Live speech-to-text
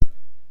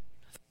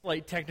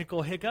Slight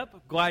technical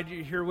hiccup. Glad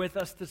you're here with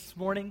us this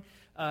morning.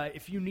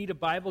 If you need a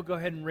Bible, go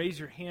ahead and raise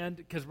your hand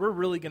because we're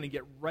really going to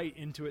get right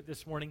into it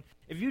this morning.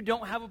 If you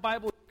don't have a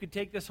Bible, you could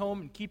take this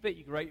home and keep it.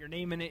 You can write your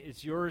name in it.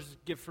 It's yours,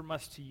 a gift from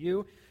us to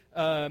you.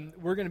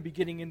 We're going to be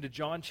getting into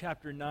John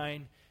chapter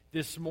 9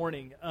 this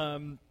morning.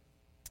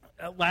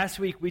 Last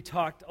week we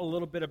talked a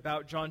little bit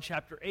about John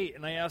chapter 8,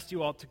 and I asked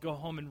you all to go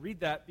home and read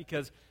that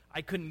because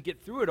I couldn't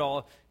get through it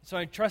all. So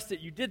I trust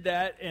that you did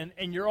that,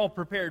 and you're all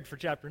prepared for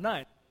chapter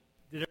 9.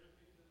 Did it?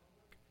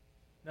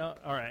 No?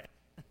 All right.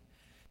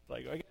 It's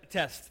like, I got a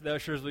test. The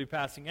ushers will be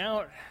passing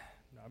out.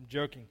 No, I'm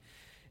joking.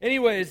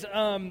 Anyways,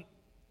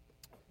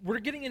 we're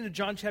getting into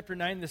John chapter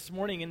 9 this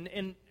morning,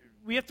 and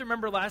we have to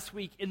remember last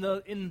week in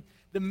the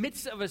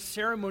midst of a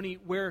ceremony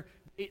where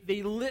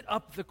they lit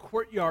up the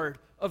courtyard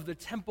of the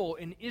temple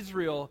in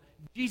Israel,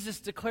 Jesus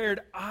declared,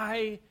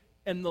 "I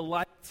am the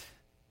light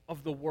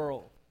of the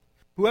world.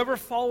 Whoever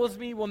follows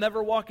me will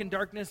never walk in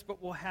darkness,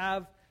 but will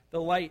have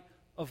the light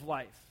of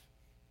life."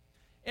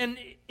 And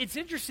it's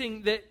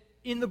interesting that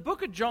in the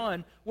book of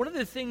John, one of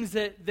the things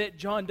that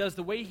John does,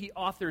 the way he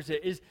authors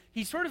it, is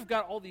he sort of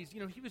got all these,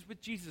 he was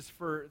with Jesus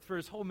for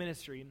his whole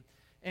ministry,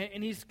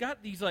 and he's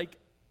got these like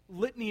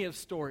litany of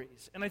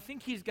stories. And I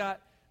think he's got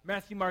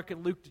Matthew, Mark,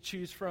 and Luke to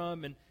choose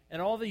from,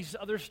 and all these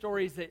other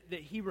stories that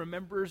he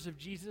remembers of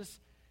Jesus,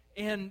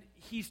 and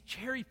he's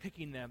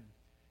cherry-picking them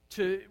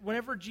to,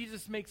 whenever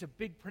Jesus makes a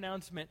big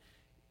pronouncement,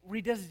 what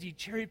he does is he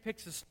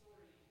cherry-picks a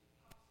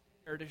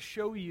story to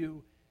show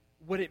you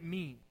what it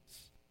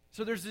means.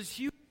 So there's this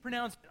huge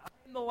pronouncement, "I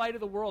am the light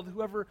of the world.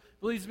 Whoever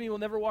believes in me will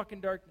never walk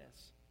in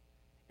darkness."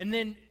 And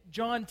then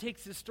John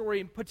takes this story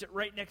and puts it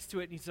right next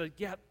to it, and he's like,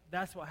 "Yeah,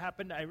 that's what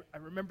happened. I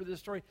remember this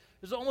story."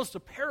 There's almost a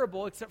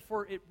parable, except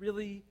for it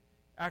really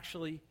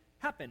actually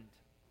happened.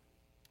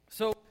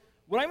 So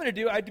what I'm going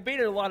to do, I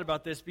debated a lot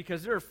about this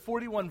because there are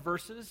 41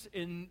 verses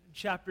in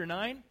chapter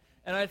 9,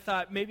 and I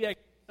thought maybe I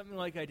could do something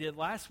like I did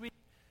last week,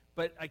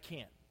 but I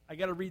can't. I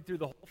got to read through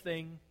the whole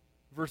thing,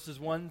 verses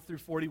 1 through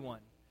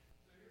 41.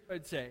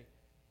 I'd say,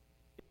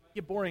 it might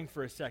get boring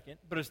for a second,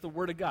 but it's the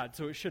Word of God,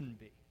 so it shouldn't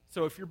be.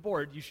 So if you're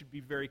bored, you should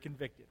be very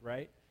convicted,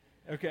 right?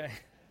 Okay.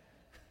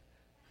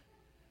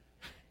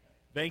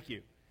 Thank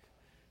you.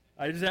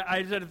 I just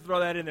had to throw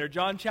that in there.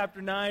 John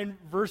chapter 9,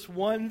 verse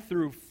 1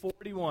 through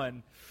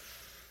 41.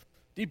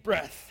 Deep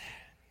breath.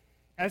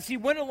 As he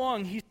went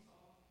along, he saw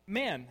a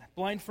man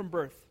blind from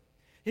birth.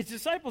 His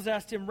disciples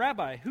asked him,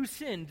 "Rabbi, who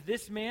sinned,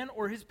 this man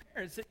or his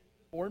parents, that he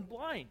was born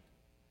blind?"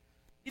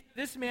 "Neither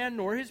this man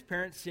nor his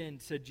parents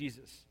sinned," said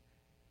Jesus.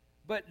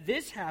 "But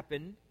this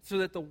happened so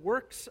that the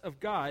works of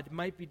God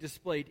might be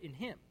displayed in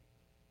him.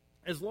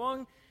 As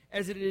long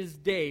as it is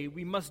day,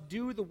 we must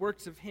do the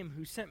works of him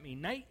who sent me.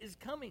 Night is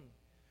coming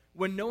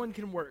when no one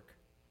can work.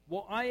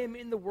 While I am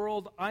in the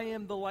world, I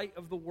am the light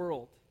of the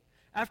world."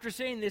 After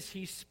saying this,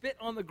 he spit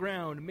on the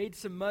ground, made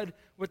some mud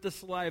with the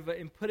saliva,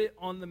 and put it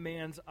on the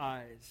man's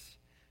eyes.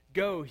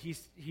 "Go,"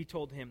 he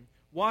told him,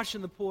 "wash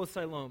in the pool of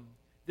Siloam."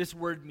 This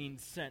word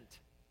means sent.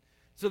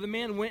 So the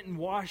man went and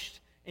washed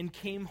and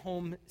came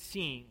home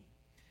seeing.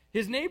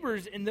 His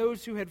neighbors and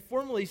those who had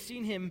formerly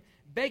seen him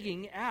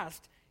begging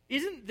asked,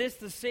 "Isn't this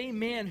the same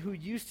man who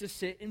used to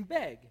sit and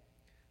beg?"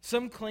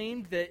 Some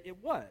claimed that it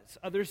was.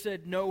 Others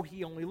said, "No,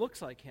 he only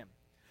looks like him."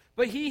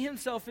 But he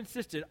himself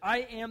insisted, "I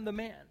am the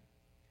man."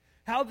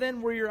 "How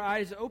then were your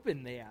eyes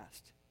open?" they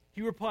asked.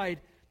 He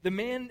replied, "The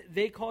man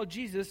they called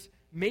Jesus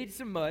made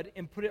some mud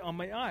and put it on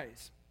my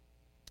eyes.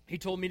 He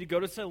told me to go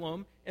to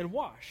Siloam and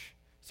wash.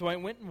 So I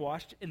went and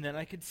washed, and then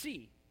I could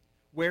see."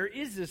 "Where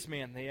is this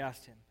man?" they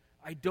asked him.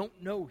 "I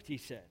don't know," he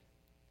said.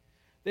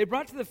 They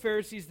brought to the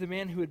Pharisees the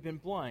man who had been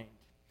blind.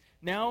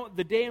 Now,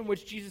 the day on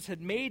which Jesus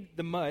had made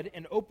the mud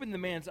and opened the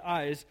man's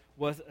eyes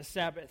was a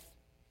Sabbath.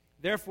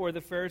 Therefore, the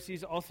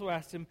Pharisees also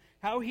asked him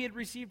how he had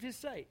received his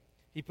sight.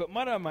 "He put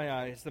mud on my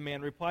eyes," the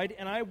man replied,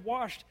 "and I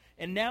washed,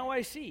 and now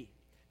I see."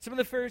 Some of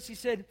the Pharisees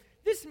said,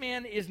 "This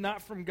man is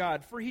not from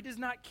God, for he does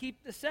not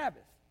keep the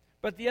Sabbath."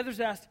 But the others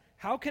asked,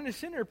 "How can a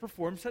sinner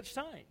perform such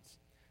signs?"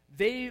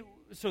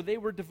 So they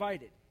were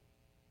divided.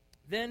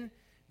 Then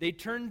they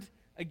turned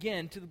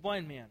again to the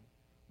blind man.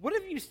 "What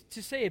have you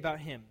to say about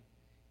him?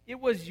 It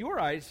was your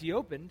eyes he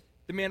opened."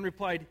 The man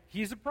replied,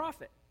 "He is a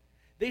prophet."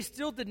 They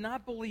still did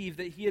not believe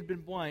that he had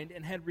been blind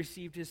and had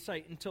received his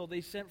sight until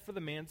they sent for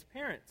the man's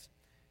parents.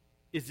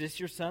 "Is this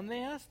your son?" they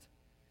asked.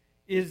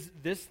 Is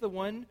this the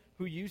one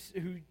you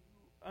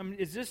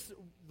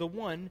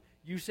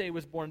say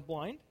was born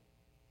blind?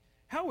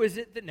 How is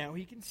it that now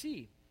he can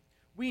see?"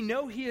 "We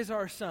know he is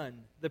our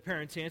son," the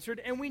parents answered,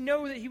 "and we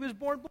know that he was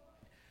born blind.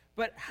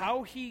 But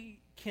how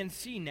he can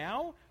see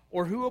now,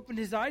 or who opened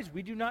his eyes,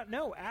 we do not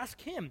know. Ask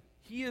him.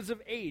 He is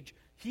of age.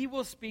 He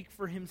will speak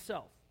for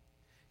himself."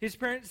 His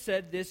parents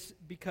said this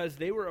because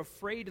they were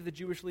afraid of the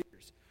Jewish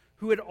leaders,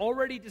 who had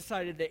already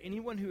decided that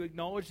anyone who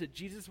acknowledged that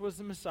Jesus was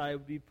the Messiah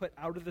would be put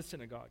out of the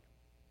synagogue.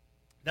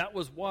 That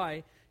was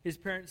why his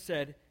parents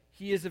said,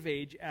 "He is of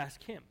age,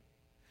 ask him."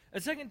 A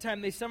second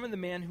time they summoned the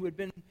man who had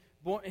been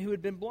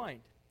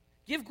blind.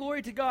 "Give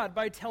glory to God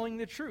by telling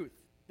the truth,"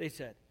 they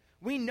said.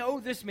 "We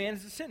know this man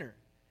is a sinner."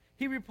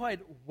 He replied,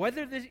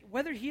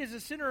 whether he is a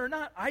sinner or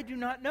not, I do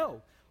not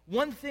know.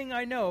 One thing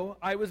I know,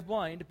 I was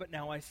blind, but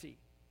now I see.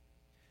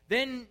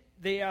 Then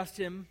they asked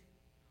him,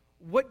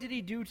 what did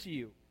he do to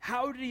you?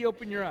 How did he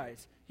open your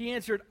eyes? He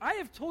answered, I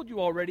have told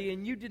you already,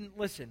 and you didn't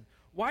listen.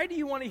 Why do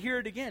you want to hear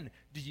it again?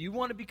 Do you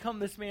want to become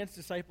this man's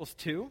disciples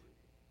too?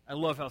 I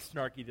love how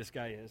snarky this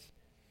guy is.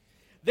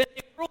 Then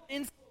they hurled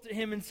insults at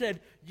him and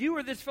said, You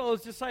are this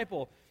fellow's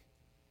disciple.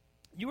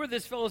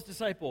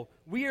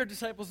 We are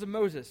disciples of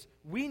Moses.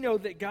 We know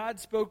that God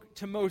spoke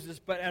to Moses,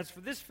 but as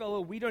for this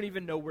fellow, we don't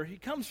even know where he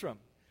comes from.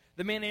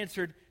 The man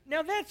answered,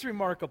 Now that's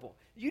remarkable.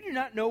 You do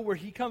not know where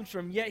he comes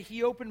from, yet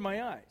he opened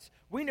my eyes.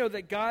 We know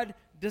that God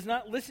does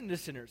not listen to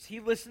sinners. He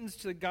listens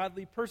to the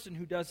godly person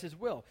who does his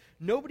will.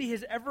 Nobody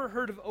has ever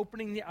heard of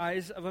opening the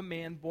eyes of a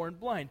man born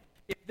blind.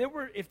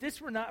 If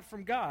this were not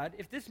from God,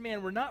 if this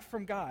man were not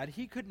from God,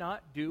 he could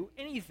not do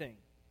anything.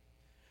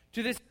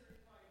 To this,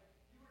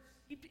 you were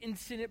steeped in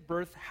sin at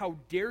birth. How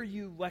dare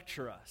you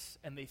lecture us?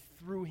 And they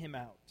threw him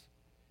out.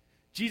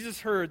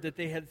 Jesus heard that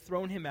they had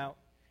thrown him out,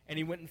 and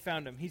he went and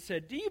found him. He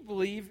said, Do you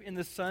believe in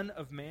the Son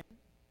of Man?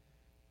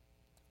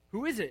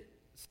 Who is it,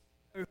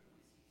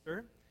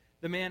 sir?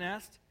 The man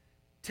asked.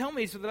 Tell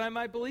me so that I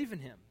might believe in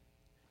him.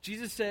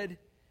 Jesus said,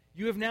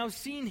 You have now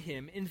seen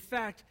him. In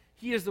fact,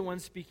 he is the one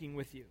speaking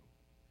with you.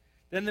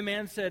 Then the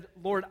man said,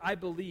 Lord, I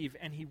believe,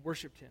 and he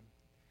worshipped him.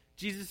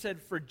 Jesus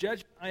said, For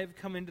judgment I have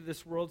come into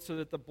this world so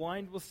that the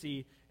blind will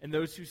see, and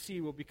those who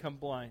see will become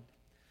blind.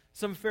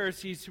 Some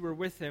Pharisees who were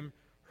with him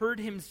heard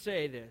him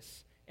say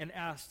this and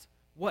asked,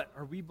 What,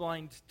 are we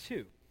blind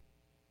too?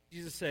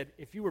 Jesus said,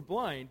 If you were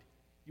blind,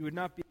 you would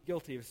not be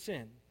guilty of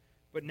sin.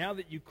 But now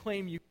that you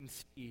claim you can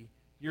see,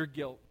 your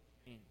guilt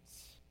remains.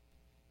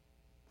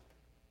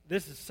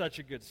 This is such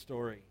a good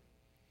story.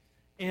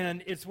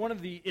 And it's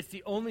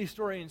the only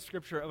story in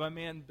Scripture of a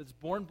man that's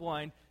born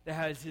blind that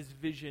has his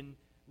vision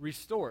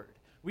restored.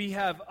 We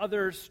have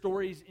other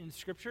stories in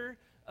Scripture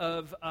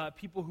of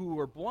people who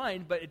were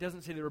blind, but it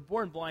doesn't say they were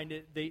born blind.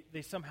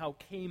 They somehow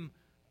came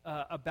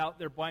about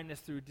their blindness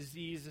through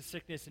disease, a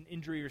sickness, an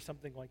injury, or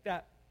something like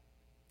that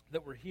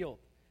were healed.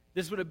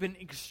 This would have been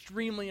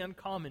extremely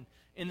uncommon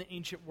in the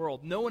ancient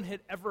world. No one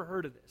had ever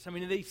heard of this. I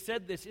mean, they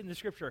said this in the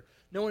Scripture.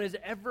 No one has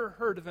ever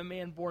heard of a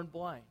man born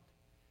blind.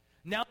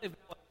 Now they've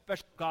got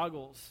special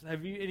goggles.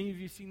 Have any of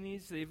you seen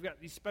these? They've got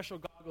these special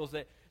goggles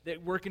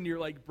that work into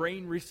your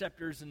brain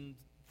receptors and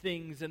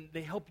things, and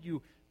they help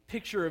you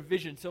picture a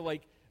vision. So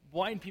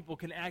blind people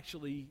can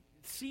actually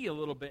see a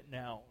little bit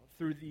now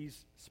through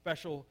these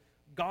special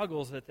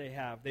goggles that they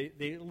have.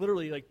 They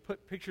literally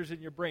put pictures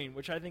in your brain,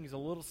 which I think is a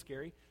little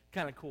scary,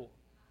 kind of cool.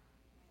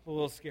 A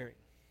little scary.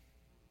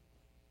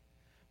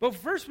 But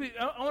first,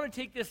 I want to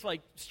take this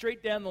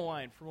straight down the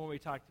line from what we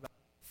talked about.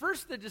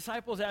 First, the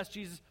disciples asked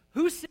Jesus,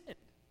 who sinned?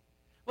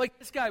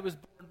 This guy was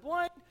born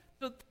blind.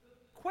 So the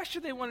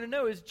question they want to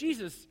know is,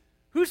 Jesus,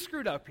 who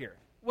screwed up here?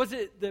 Was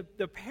it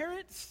the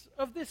parents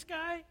of this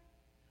guy?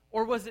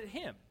 Or was it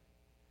him?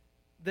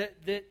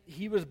 That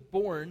he was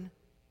born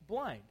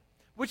blind?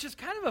 Which is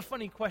kind of a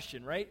funny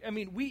question, right? I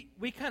mean,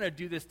 we kind of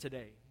do this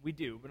today. We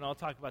do, but I'll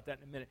talk about that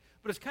in a minute.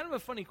 But it's kind of a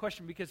funny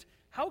question because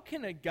how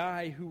can a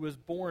guy who was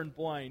born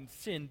blind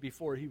sin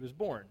before he was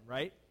born,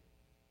 right?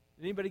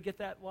 Anybody get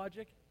that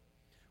logic?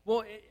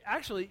 Well,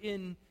 actually,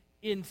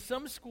 in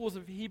some schools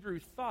of Hebrew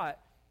thought,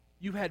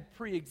 you had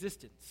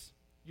pre-existence.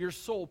 Your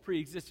soul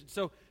pre-existed.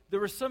 So there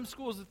were some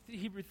schools of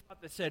Hebrew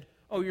thought that said,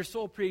 oh, your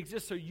soul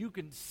pre-exists so you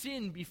can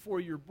sin before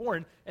you're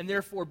born and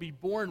therefore be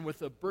born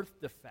with a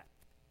birth defect.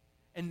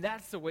 And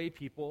that's the way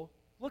people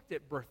looked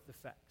at birth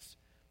defects.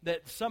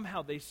 That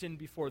somehow they sinned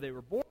before they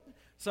were born,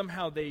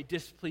 somehow they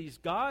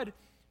displeased God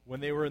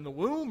when they were in the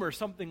womb or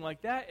something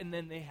like that, and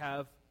then they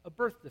have a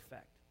birth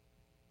defect.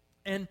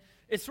 And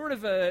it's sort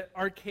of an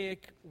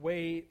archaic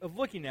way of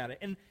looking at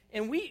it.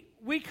 And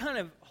we kind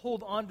of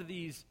hold on to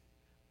these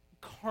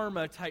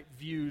karma-type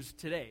views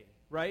today,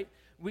 right?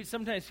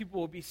 Sometimes people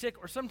will be sick,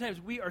 or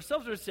sometimes we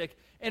ourselves are sick,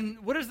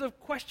 and what is the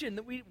question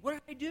what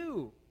did I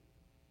do?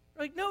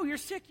 We're like, no, you're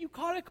sick, you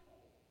caught a cold.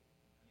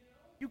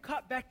 You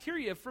caught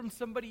bacteria from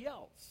somebody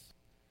else.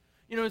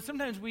 And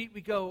sometimes we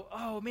go,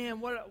 oh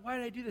man, why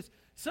did I do this?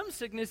 Some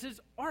sicknesses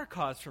are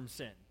caused from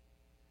sin.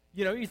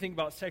 You think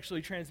about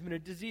sexually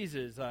transmitted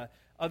diseases,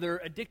 other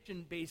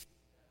addiction-based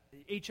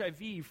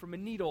HIV from a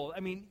needle. I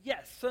mean,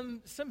 yes,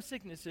 some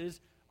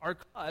sicknesses are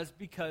caused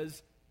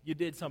because you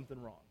did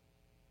something wrong.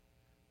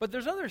 But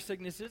there's other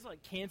sicknesses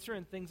like cancer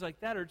and things like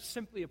that are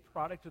simply a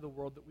product of the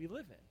world that we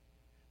live in.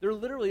 They're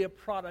literally a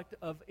product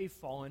of a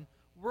fallen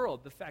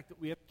world. The fact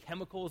that we have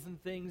chemicals and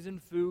things in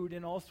food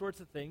and all sorts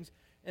of things,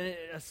 and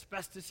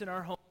asbestos in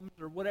our homes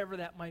or whatever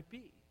that might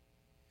be.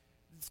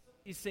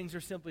 These things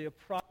are simply a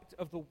product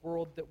of the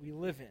world that we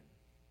live in.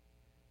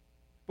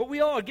 But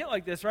we all get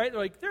like this, right?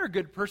 They're a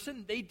good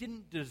person. They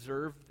didn't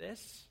deserve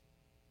this.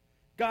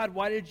 God,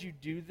 why did you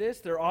do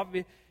this?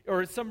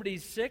 Or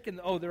somebody's sick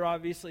and, they're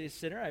obviously a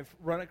sinner. I've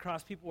run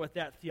across people with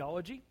that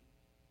theology.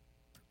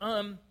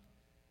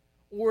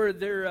 Or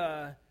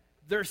they're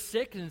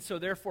sick and so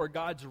therefore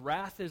God's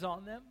wrath is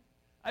on them.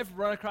 I've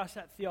run across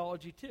that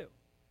theology too.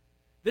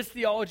 This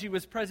theology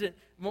was present.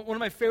 One of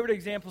my favorite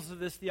examples of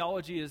this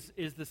theology is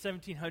the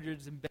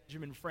 1700s and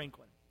Benjamin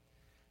Franklin.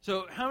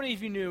 So how many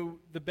of you knew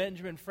the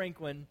Benjamin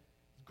Franklin's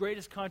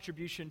greatest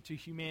contribution to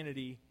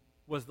humanity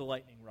was the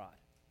lightning rod?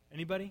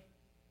 Anybody?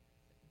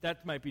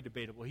 That might be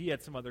debatable. He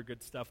had some other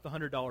good stuff. The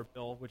 $100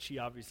 bill, which he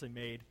obviously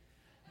made.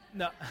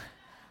 No,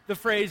 the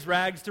phrase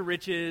rags to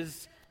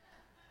riches.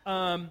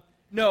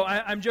 No,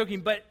 I'm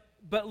joking.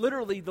 But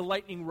literally the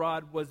lightning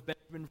rod was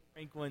Benjamin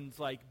Franklin's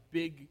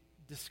big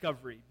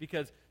discovery,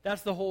 because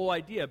that's the whole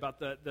idea about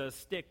the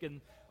stick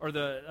or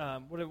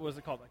the, what was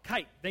it called? A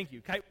kite. Thank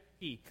you. Kite.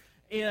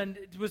 And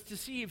it was to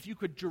see if you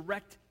could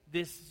direct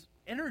this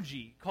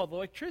energy called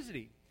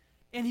electricity.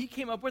 And he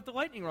came up with the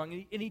lightning rod,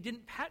 and he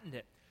didn't patent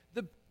it.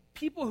 The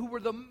people who were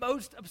the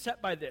most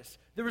upset by this,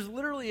 there was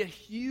literally a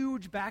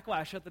huge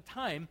backlash at the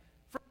time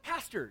from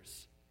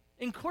pastors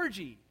and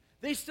clergy.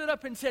 They stood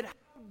up and said, "How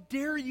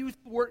dare you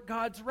thwart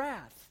God's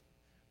wrath?"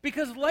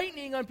 Because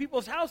lightning on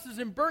people's houses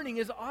and burning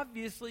is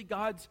obviously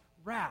God's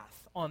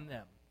wrath on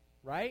them,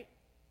 right?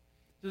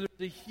 So there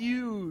was a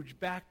huge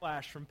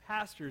backlash from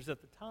pastors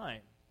at the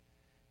time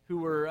who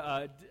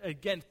were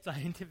against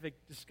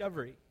scientific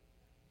discovery.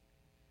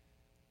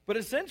 But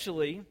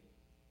essentially,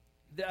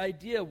 the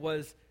idea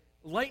was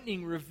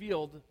lightning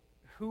revealed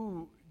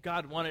who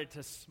God wanted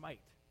to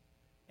smite.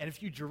 And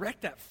if you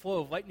direct that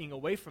flow of lightning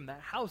away from that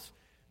house,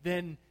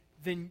 then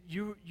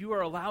you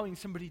are allowing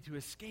somebody to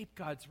escape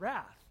God's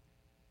wrath.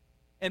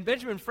 And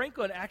Benjamin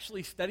Franklin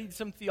actually studied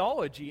some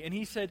theology, and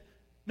he said,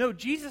 no,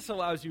 Jesus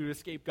allows you to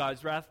escape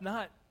God's wrath,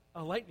 not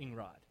a lightning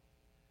rod.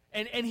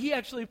 And he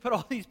actually put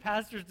all these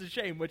pastors to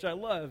shame, which I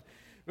love.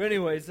 But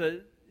anyways,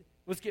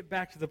 let's get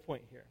back to the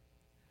point here.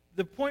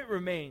 The point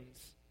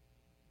remains,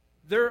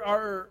 there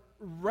are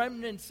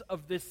remnants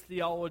of this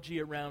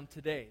theology around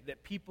today,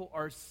 that people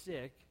are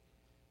sick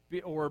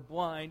or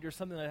blind or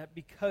something like that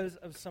because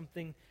of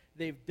something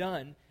they've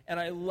done. And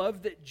I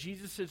love that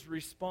Jesus'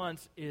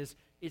 response is,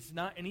 it's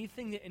not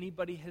anything that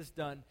anybody has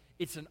done.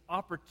 It's an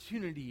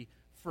opportunity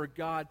for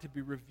God to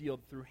be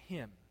revealed through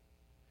him.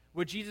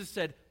 What Jesus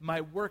said,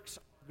 my works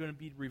are going to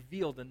be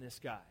revealed in this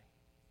guy.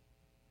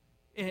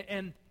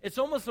 And it's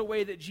almost a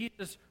way that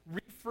Jesus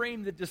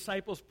reframed the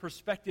disciples'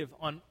 perspective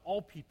on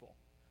all people.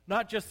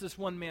 Not just this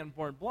one man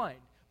born blind,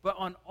 but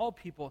on all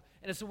people.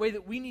 And it's a way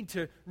that we need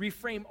to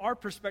reframe our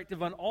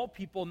perspective on all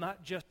people,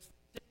 not just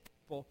sick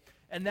people.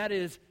 And that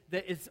is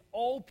that it's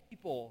all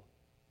people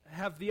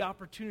have the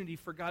opportunity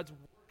for God's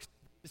works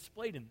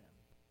displayed in them,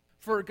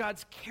 for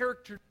God's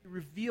character to be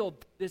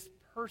revealed to this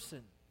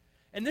person.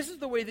 And this is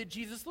the way that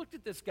Jesus looked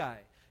at this guy.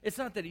 It's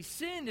not that he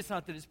sinned. It's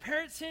not that his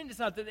parents sinned. It's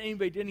not that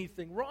anybody did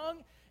anything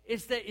wrong.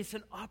 It's that it's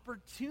an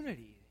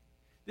opportunity.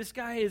 This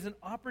guy is an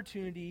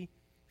opportunity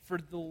for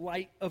the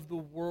light of the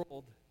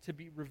world to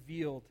be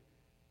revealed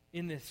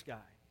in this guy.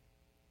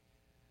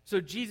 So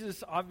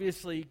Jesus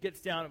obviously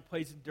gets down and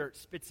plays in dirt,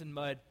 spits in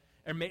mud,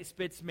 or makes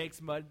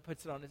mud, and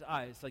puts it on his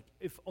eyes. Like,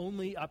 if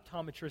only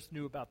optometrists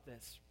knew about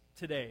this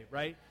today,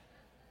 right?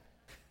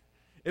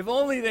 If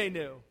only they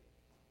knew.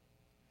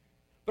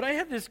 But I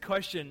have this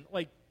question,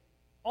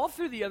 all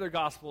through the other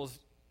Gospels,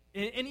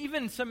 and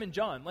even some in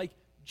John,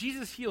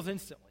 Jesus heals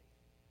instantly,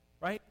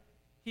 right?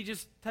 He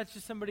just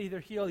touches somebody, they're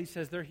healed. He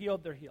says, they're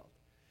healed, they're healed.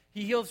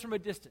 He heals from a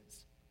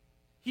distance.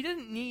 He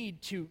didn't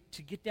need to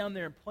get down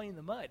there and play in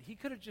the mud. He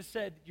could have just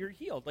said, you're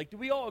healed. Do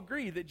we all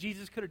agree that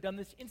Jesus could have done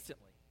this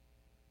instantly?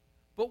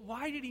 But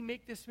why did he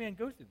make this man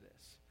go through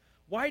this?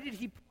 Why did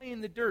he play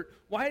in the dirt?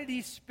 Why did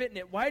he spit in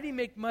it? Why did he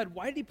make mud?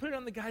 Why did he put it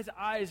on the guy's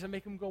eyes and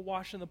make him go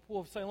wash in the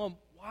pool of Siloam?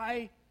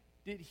 Why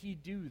did he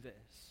do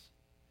this?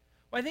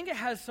 Well, I think it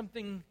has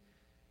something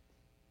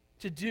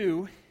to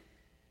do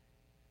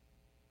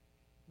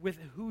with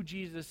who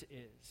Jesus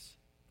is.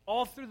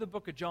 All through the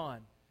book of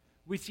John,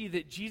 we see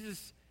that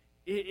Jesus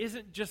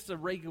isn't just a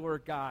regular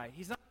guy.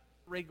 He's not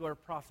a regular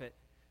prophet.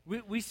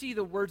 We see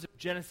the words of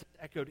Genesis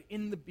echoed.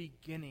 In the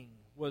beginning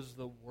was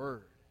the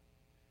Word.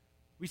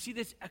 We see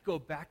this echo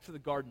back to the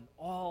garden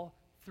all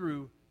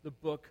through the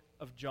book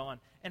of John.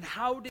 And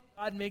how did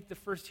God make the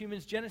first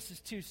humans?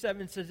 Genesis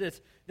 2:7 says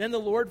this, then the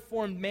Lord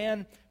formed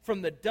man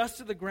from the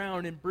dust of the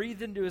ground and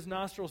breathed into his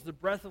nostrils the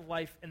breath of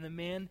life, and the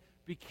man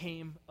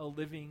became a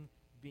living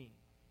being.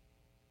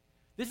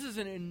 This is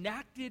an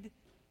enacted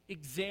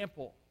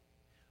example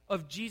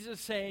of Jesus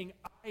saying,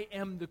 I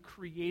am the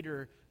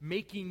creator,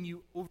 making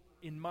you over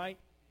in my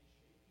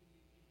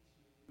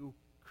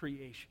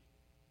creation.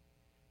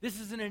 This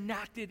is an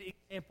enacted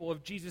example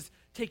of Jesus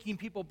taking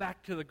people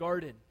back to the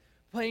garden,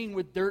 playing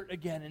with dirt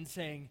again and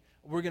saying,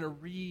 we're going to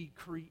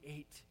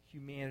recreate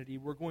humanity.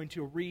 We're going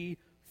to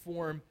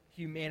reform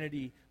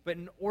humanity. But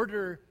in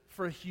order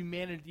for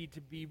humanity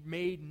to be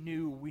made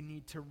new, we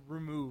need to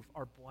remove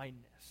our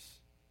blindness,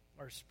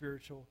 our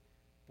spiritual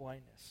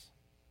blindness.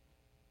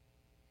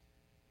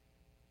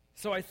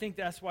 So I think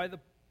that's why the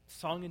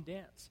song and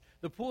dance.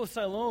 The Pool of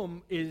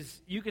Siloam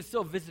is, you can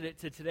still visit it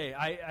to today.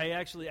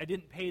 I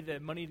didn't pay the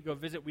money to go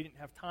visit. We didn't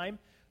have time.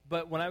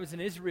 But when I was in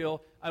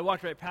Israel, I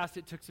walked right past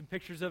it, took some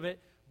pictures of it.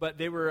 But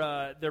they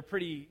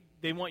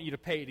want you to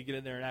pay to get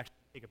in there and actually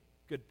take a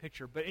good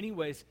picture. But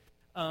anyways,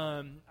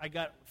 I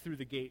got through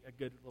the gate a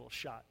good little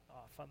shot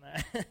off on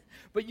that.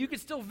 But you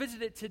could still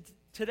visit it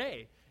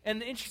today.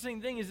 And the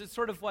interesting thing is it's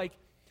sort of like,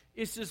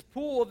 it's this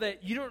pool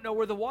that you don't know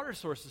where the water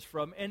source is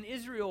from. And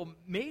Israel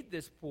made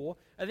this pool.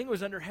 I think it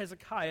was under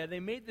Hezekiah. They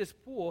made this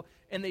pool,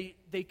 and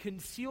they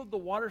concealed the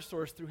water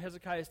source through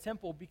Hezekiah's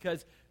temple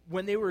because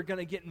when they were going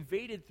to get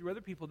invaded through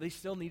other people, they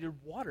still needed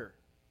water.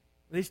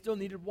 They still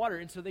needed water.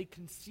 And so they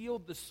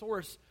concealed the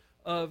source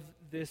of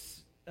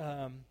this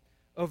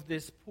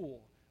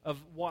pool of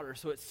water.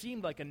 So it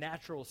seemed like a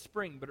natural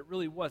spring, but it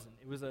really wasn't.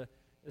 It was a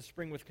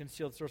spring with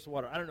concealed source of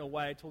water. I don't know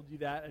why I told you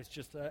that. It's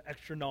just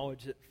extra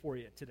knowledge for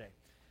you today.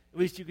 At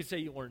least you could say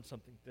you learned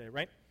something today,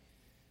 right?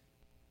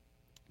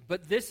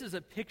 But this is a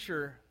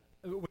picture,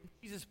 when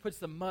Jesus puts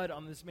the mud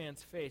on this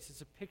man's face,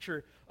 it's a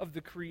picture of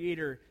the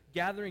Creator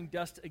gathering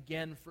dust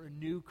again for a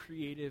new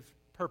creative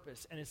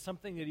purpose. And it's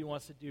something that he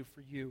wants to do for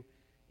you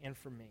and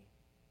for me.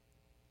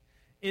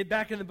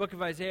 Back in the book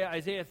of Isaiah,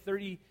 Isaiah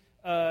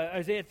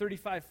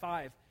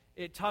 35:5,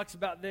 it talks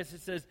about this. It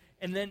says,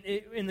 and then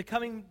in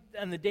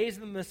the days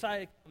of the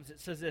Messiah comes, it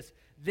says this,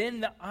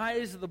 then the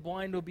eyes of the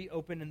blind will be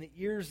opened and the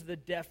ears of the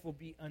deaf will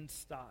be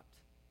unstopped.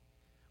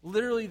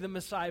 Literally, the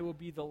Messiah will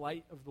be the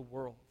light of the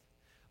world.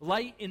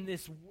 Light in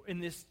this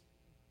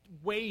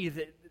way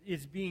that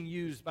is being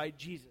used by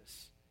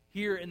Jesus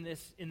here in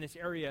this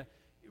area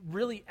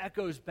really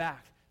echoes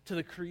back to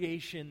the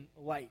creation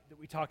light that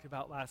we talked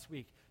about last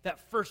week. That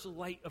first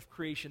light of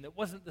creation that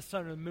wasn't the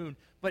sun or the moon,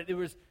 but there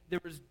was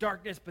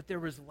darkness, but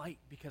there was light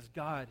because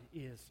God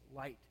is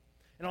light.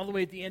 And all the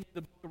way at the end of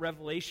the book of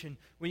Revelation,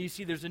 when you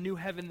see there's a new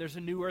heaven, there's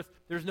a new earth,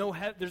 there's no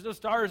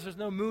stars, there's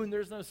no moon,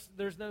 there's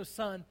no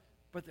sun,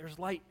 but there's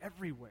light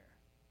everywhere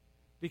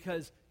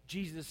because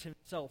Jesus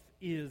himself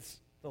is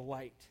the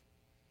light.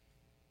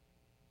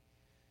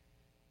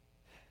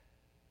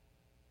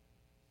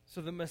 So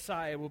the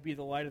Messiah will be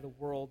the light of the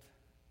world.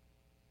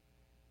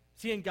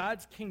 See, in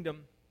God's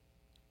kingdom,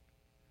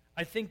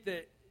 I think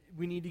that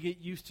we need to get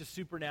used to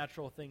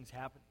supernatural things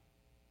happening.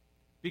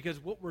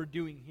 Because what we're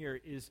doing here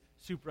is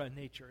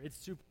supra-nature. It's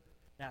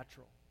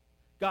supernatural.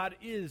 God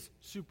is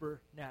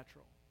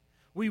supernatural.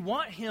 We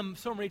want him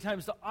so many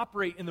times to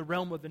operate in the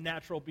realm of the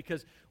natural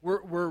because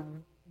we're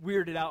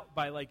weirded out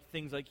by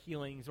things like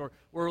healings, or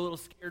we're a little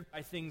scared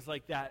by things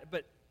like that.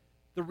 But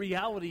the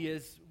reality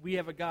is we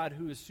have a God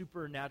who is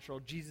supernatural.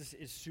 Jesus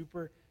is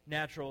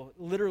supernatural.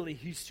 Literally,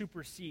 he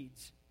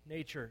supersedes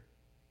nature.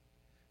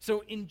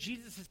 So in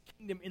Jesus'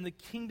 kingdom, in the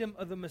kingdom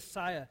of the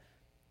Messiah,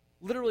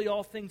 literally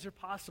all things are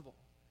possible.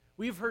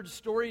 We've heard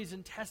stories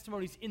and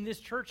testimonies in this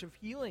church of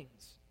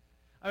healings.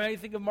 I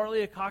think of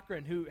Marlia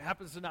Cochran, who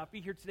happens to not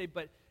be here today,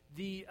 but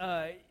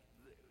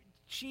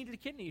she needed a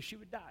kidney. She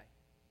would die.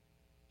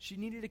 She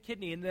needed a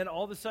kidney, and then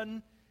all of a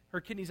sudden, her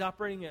kidney's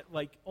operating at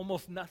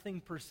almost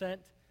nothing %,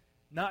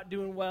 not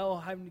doing well,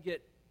 having to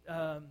get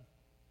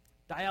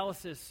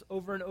dialysis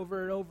over and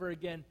over and over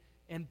again,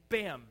 and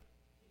bam,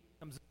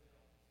 comes.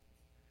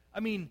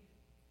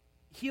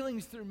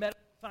 Healings through medical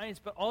science,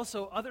 but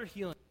also other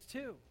healings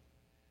too.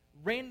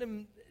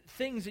 Random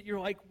things that you're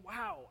like,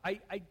 wow,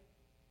 I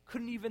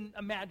couldn't even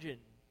imagine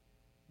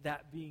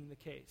that being the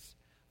case.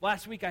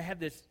 Last week I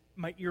had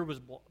my ear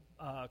was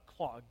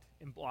clogged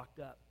and blocked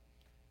up.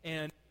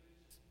 And,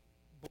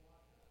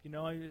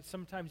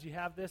 sometimes you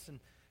have this, and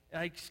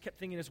I just kept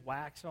thinking it's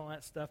wax and all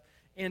that stuff.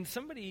 And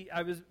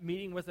I was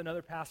meeting with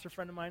another pastor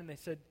friend of mine, and they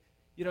said,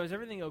 is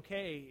everything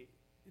okay?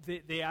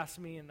 They asked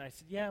me, and I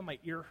said, yeah, my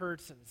ear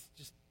hurts, and it's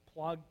just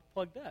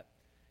plugged up.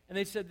 And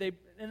they said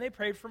they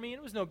prayed for me, and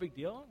it was no big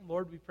deal.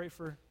 Lord, we pray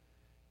for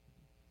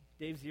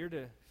Dave's ear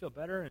to feel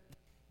better and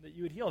that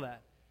you would heal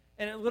that.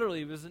 And it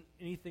literally wasn't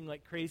anything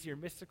crazy or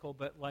mystical,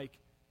 but my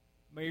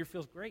ear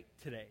feels great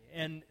today.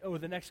 And over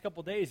the next couple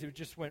of days, it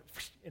just went,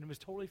 and it was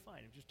totally fine.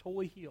 It was just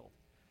totally healed.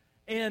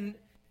 And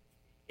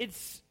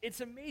it's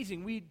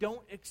amazing. We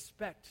don't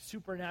expect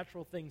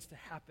supernatural things to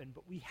happen,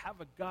 but we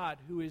have a God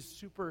who is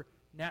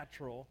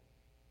supernatural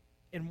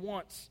and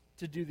wants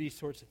to do these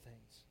sorts of things.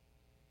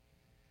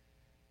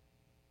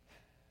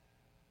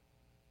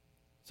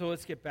 So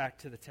let's get back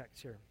to the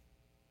text here.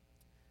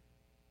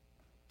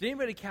 Did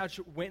anybody catch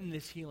when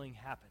this healing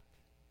happened?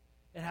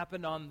 It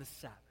happened on the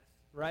Sabbath,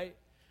 right?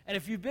 And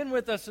if you've been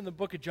with us in the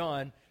book of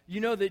John,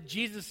 you know that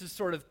Jesus is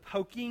sort of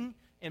poking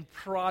and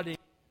prodding,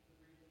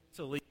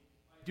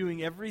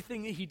 doing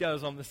everything that he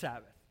does on the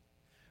Sabbath.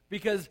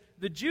 Because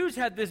the Jews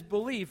had this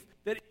belief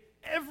that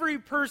every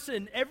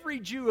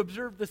Jew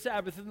observed the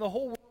Sabbath and the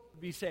whole world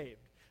would be saved.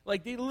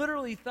 They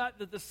literally thought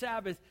that the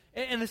Sabbath,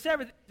 and the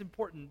Sabbath is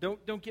important,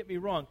 don't get me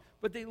wrong,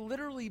 but they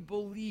literally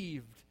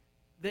believed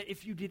that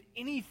if you did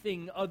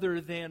anything other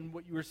than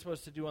what you were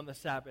supposed to do on the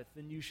Sabbath,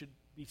 then you should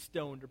be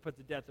stoned or put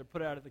to death or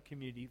put out of the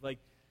community.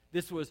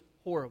 This was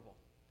horrible.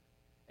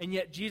 And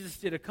yet Jesus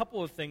did a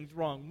couple of things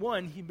wrong.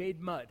 One, he made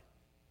mud.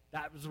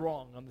 That was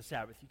wrong on the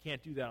Sabbath. You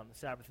can't do that on the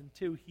Sabbath. And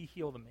two, he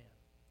healed a man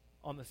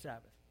on the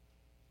Sabbath.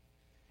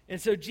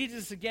 And so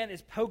Jesus, again,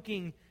 is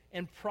poking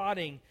and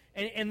prodding.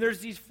 And there's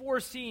these four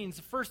scenes.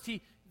 First,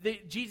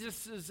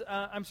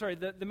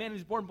 the man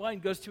who's born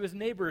blind goes to his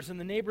neighbors, and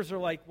the neighbors are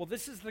like, well,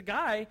 this is the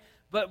guy,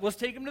 but let's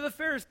take him to the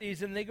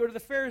Pharisees. And they go to the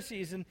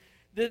Pharisees, and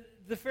the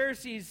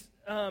Pharisees,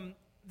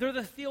 they're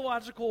the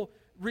theological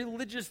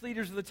religious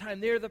leaders of the time.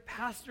 They are the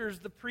pastors,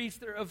 the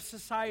priests of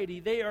society.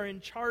 They are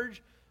in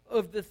charge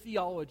of the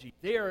theology.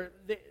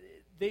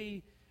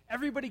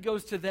 Everybody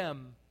goes to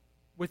them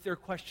with their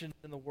questions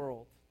in the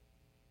world.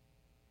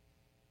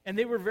 And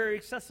they were very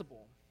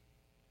accessible.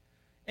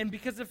 And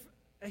because if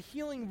a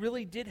healing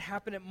really did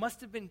happen, it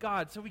must have been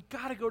God. So we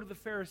got to go to the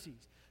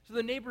Pharisees. So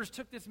the neighbors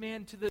took this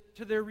man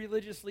to their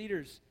religious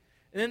leaders.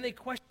 And then they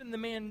questioned the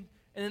man,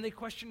 and then they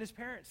questioned his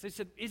parents. They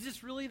said, is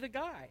this really the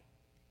guy?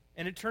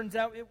 And it turns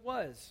out it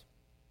was.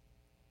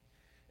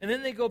 And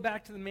then they go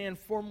back to the man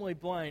formerly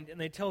blind, and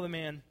they tell the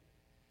man,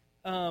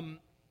 I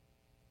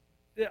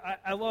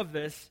love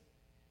this,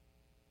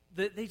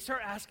 that they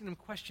start asking him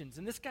questions.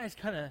 And this guy's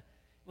kind of,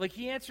 like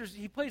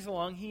he plays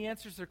along, he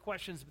answers their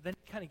questions, but then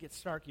he kind of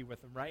gets snarky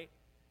with them, right?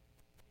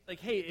 Like,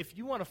 hey, if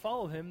you want to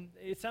follow him,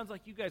 it sounds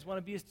like you guys want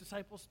to be his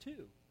disciples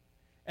too.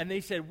 And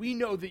they said, we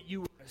know that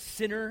you were a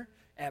sinner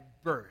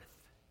at birth.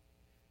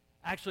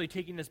 Actually,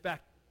 taking us back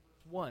to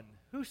verse 1.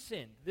 Who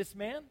sinned, this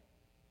man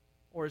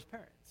or his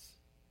parents?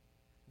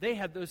 They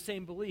had those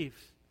same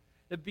beliefs,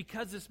 that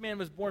because this man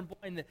was born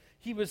blind, that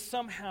he was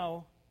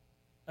somehow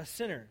a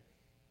sinner.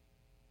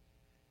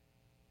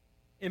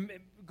 And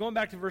going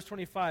back to verse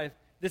 25,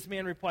 this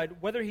man replied,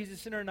 whether he's a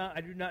sinner or not,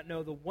 I do not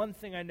know. The one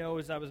thing I know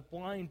is I was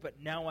blind,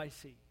 but now I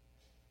see.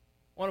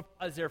 I want to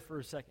pause there for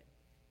a second.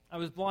 I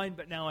was blind,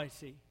 but now I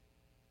see.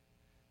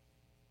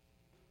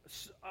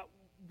 So,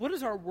 what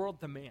does our world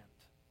demand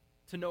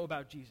to know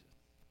about Jesus?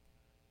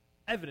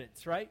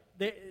 Evidence, right?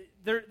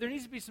 There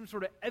needs to be some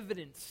sort of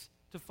evidence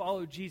to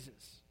follow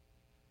Jesus.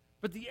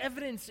 But the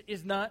evidence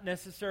is not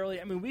necessarily,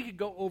 we could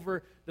go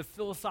over the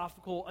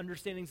philosophical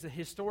understandings, the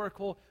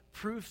historical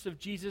proofs of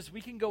Jesus.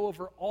 We can go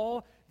over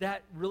all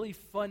that really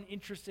fun,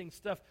 interesting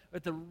stuff.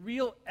 But the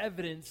real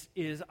evidence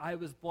is I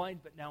was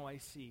blind, but now I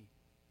see.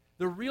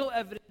 The real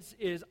evidence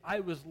is I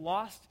was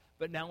lost,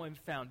 but now I'm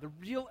found. The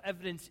real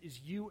evidence is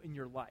you and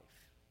your life.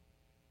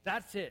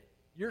 That's it.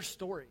 Your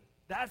story.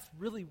 That's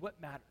really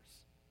what matters.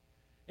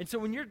 And so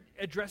when you're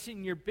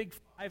addressing your big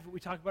five, what we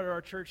talk about at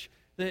our church,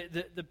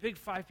 the big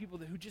five people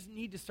who just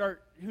need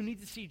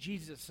to see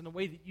Jesus in the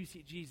way that you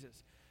see Jesus,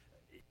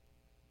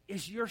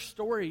 it's your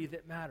story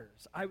that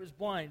matters. I was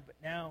blind, but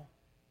now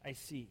I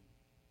see.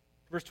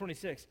 Verse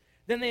 26.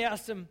 Then they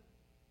asked him,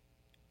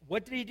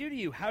 what did he do to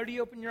you? How did he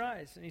open your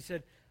eyes? And he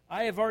said,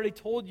 I have already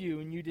told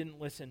you, and you didn't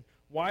listen.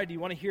 Why? Do you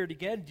want to hear it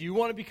again? Do you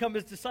want to become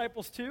his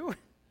disciples too?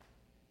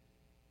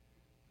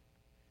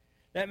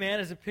 That man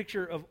is a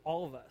picture of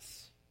all of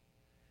us.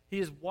 He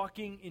is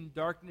walking in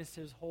darkness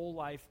his whole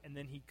life, and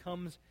then he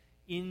comes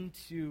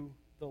into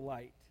the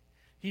light.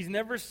 He's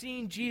never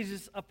seen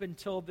Jesus up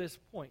until this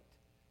point.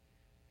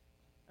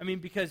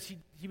 Because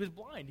he was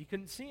blind. He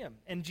couldn't see him.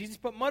 And Jesus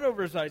put mud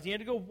over his eyes. He had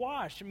to go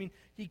wash.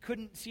 He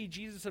couldn't see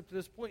Jesus up to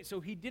this point,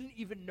 so he didn't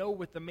even know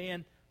what the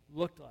man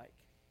looked like.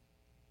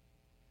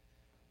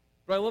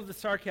 But I love the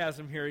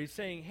sarcasm here. He's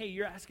saying, hey,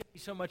 you're asking me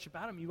so much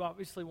about him. You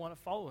obviously want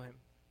to follow him.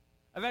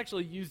 I've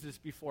actually used this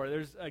before.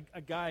 There's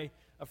a guy,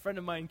 a friend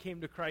of mine came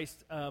to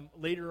Christ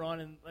later on,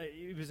 and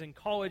he was in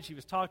college. He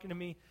was talking to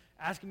me,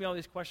 asking me all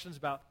these questions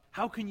about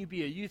how can you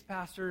be a youth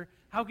pastor?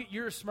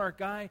 You're a smart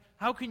guy.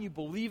 How can you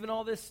believe in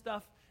all this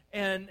stuff?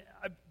 And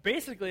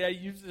I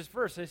used this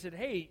verse. I said,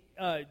 hey,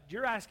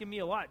 you're asking me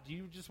a lot. Do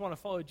you just want to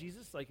follow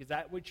Jesus? Is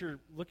that what you're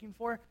looking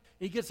for? And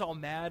he gets all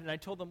mad, and I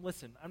told him,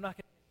 listen, I'm not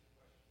going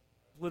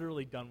to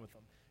literally done with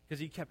him because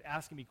he kept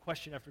asking me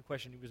question after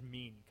question. He was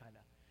mean, kind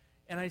of.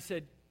 And I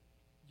said,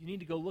 you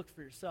need to go look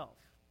for yourself.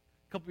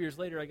 A couple years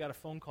later, I got a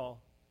phone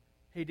call.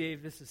 Hey,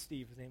 Dave, this is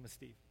Steve. His name is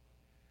Steve.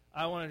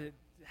 I wanted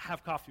to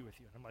have coffee with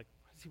you. And I'm like,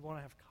 what does he want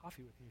to have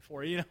coffee with me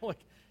for?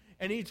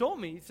 And he told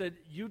me, he said,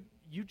 you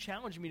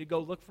challenged me to go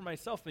look for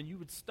myself, and you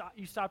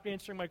stopped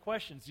answering my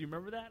questions. Do you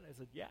remember that? I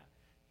said, yeah.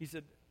 He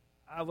said,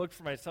 I looked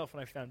for myself,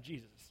 and I found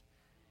Jesus.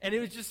 And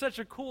it was just such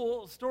a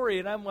cool story,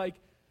 and I'm like,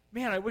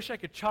 man, I wish I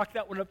could chalk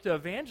that one up to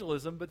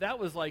evangelism, but that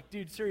was like,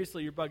 dude,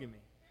 seriously, you're bugging me.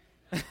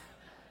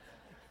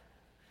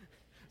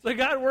 So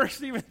God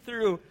works even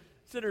through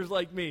sinners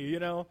like me,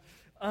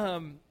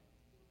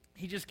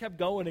 He just kept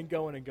going and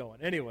going and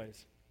going.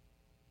 Anyways,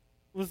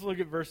 let's look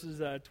at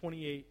verses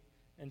 28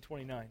 and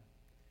 29.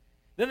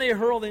 Then they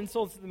hurled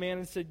insults at the man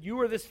and said,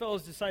 you are this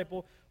fellow's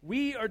disciple.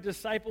 We are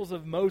disciples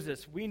of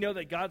Moses. We know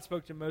that God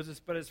spoke to Moses,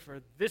 but as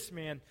for this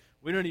man,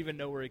 we don't even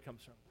know where he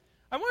comes from.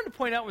 I wanted to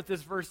point out with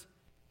this verse,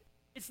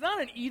 it's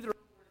not an either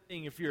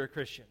thing if you're a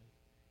Christian.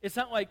 It's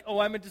not like, oh,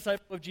 I'm a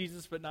disciple of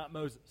Jesus, but not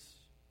Moses.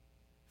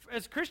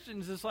 As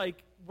Christians, it's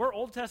like we're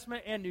Old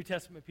Testament and New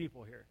Testament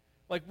people here.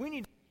 We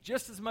need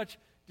just as much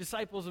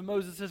disciples of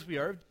Moses as we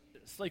are of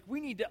Jesus.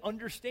 We need to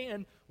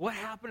understand what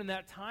happened in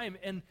that time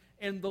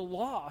and the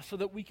law so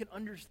that we can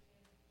understand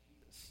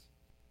Jesus.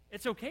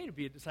 It's okay to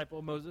be a disciple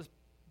of Moses,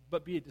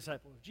 but be a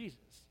disciple of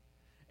Jesus.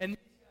 And these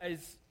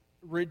guys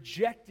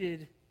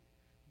rejected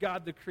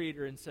God the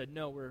Creator and said,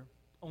 no, we're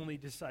only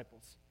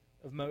disciples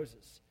of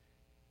Moses.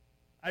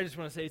 I just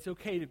want to say it's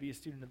okay to be a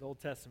student of the Old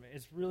Testament.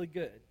 It's really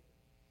good.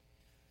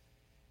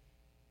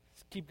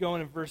 Let's keep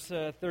going in verse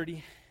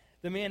 30.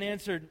 The man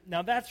answered,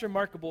 "Now that's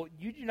remarkable.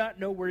 You do not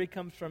know where he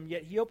comes from,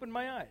 yet he opened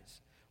my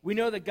eyes. We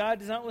know that God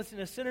does not listen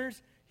to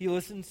sinners. He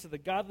listens to the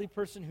godly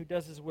person who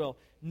does his will.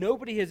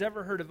 Nobody has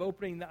ever heard of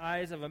opening the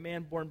eyes of a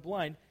man born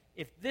blind.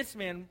 If this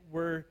man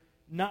were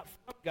not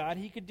from God,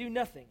 he could do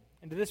nothing."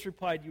 And to this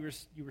replied, you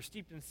were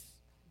steeped in.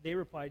 They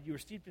replied, "You were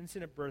steeped in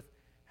sin at birth.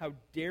 How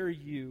dare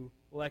you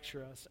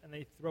lecture us?" And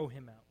they throw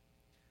him out.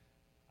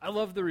 I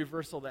love the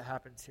reversal that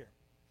happens here.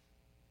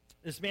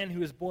 This man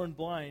who is born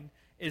blind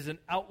is an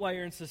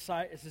outlier in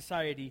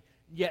society,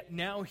 yet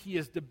now he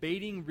is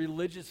debating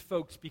religious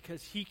folks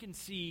because he can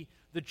see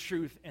the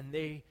truth and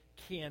they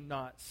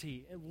cannot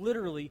see. And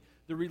literally,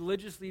 the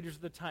religious leaders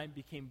of the time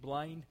became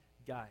blind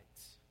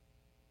guides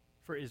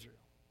for Israel.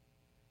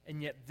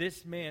 And yet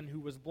this man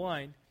who was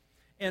blind,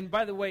 and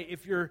by the way,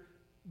 if you're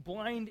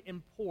blind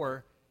and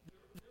poor,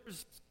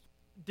 there's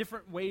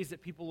different ways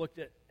that people looked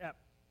at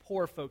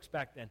poor folks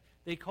back then.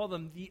 They call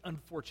them the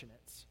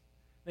unfortunates.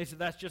 They said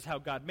that's just how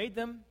God made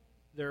them.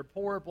 They're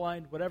poor,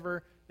 blind,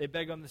 whatever. They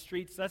beg on the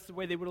streets. That's the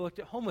way they would have looked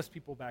at homeless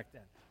people back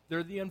then.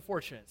 They're the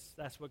unfortunates.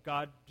 That's what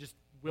God just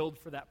willed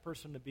for that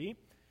person to be.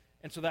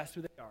 And so that's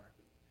who they are.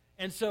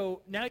 And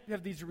so now you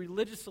have these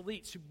religious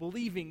elites who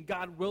believing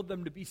God willed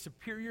them to be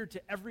superior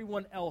to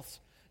everyone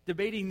else,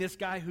 debating this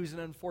guy who's an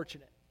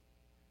unfortunate,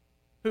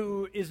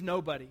 who is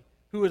nobody,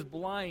 who is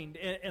blind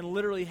and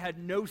literally had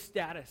no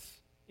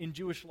status in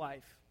Jewish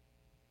life.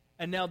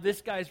 And now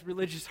this guy's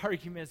religious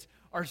arguments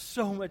are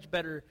so much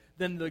better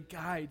than the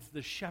guides,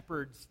 the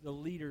shepherds, the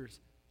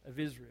leaders of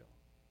Israel.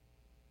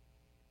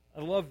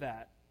 I love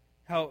that,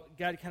 how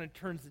God kind of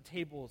turns the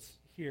tables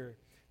here.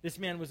 This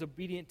man was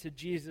obedient to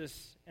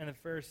Jesus, and the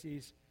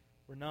Pharisees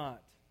were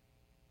not.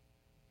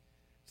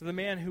 So the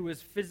man who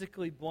was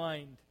physically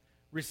blind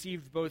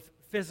received both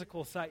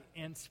physical sight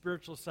and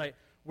spiritual sight,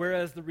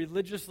 whereas the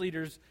religious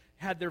leaders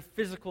had their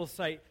physical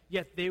sight,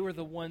 yet they were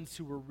the ones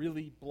who were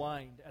really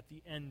blind at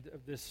the end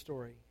of this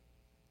story.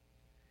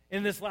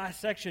 In this last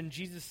section,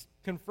 Jesus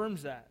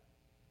confirms that.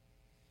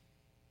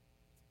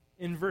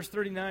 In verse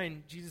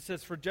 39, Jesus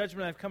says, "For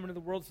judgment I have come into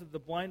the world so that the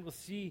blind will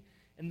see,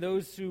 and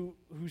those who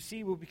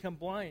see will become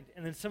blind."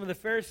 And then some of the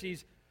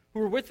Pharisees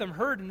who were with them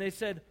heard, and they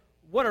said,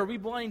 "What, are we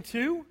blind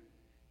too?"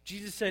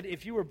 Jesus said,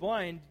 "If you were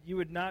blind, you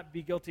would not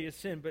be guilty of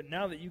sin, but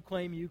now that you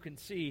claim you can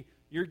see,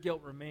 your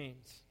guilt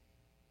remains."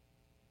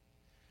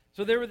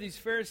 So there were these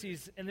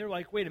Pharisees, and they're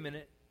like, "Wait a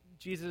minute,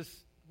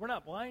 Jesus, we're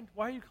not blind.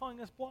 Why are you calling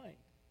us blind?"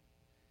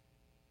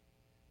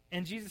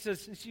 And Jesus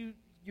says, "Since you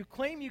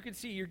claim you can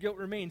see, your guilt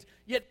remains."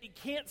 Yet they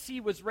can't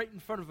see what's right in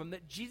front of them,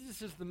 that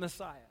Jesus is the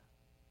Messiah.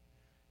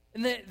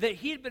 And that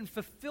he had been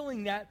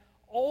fulfilling that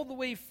all the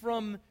way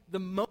from the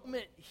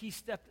moment he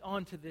stepped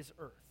onto this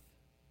earth.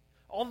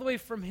 All the way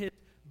from his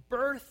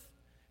birth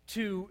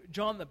to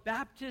John the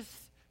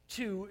Baptist,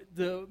 to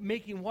the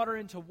making water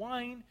into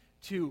wine,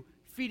 to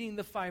feeding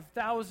the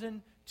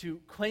 5,000, to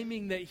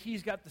claiming that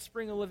he's got the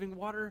spring of living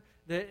water,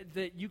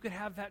 that you could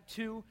have that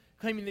too,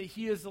 claiming that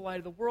he is the light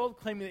of the world,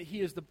 claiming that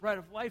he is the bread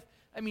of life.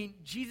 I mean,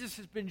 Jesus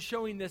has been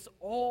showing this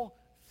all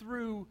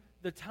through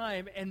the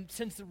time, and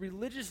since the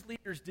religious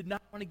leaders did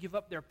not want to give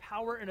up their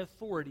power and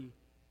authority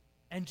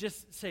and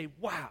just say,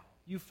 "Wow,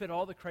 you fit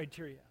all the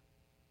criteria,"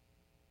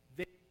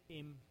 they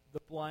became the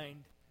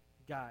blind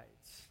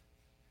guides.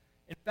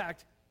 In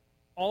fact,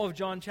 all of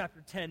John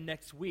chapter 10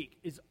 next week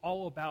is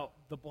all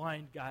about the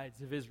blind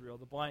guides of Israel,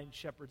 the blind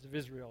shepherds of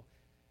Israel.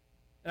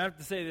 And I have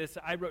to say this,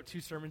 I wrote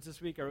 2 sermons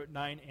this week. I wrote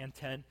 9 and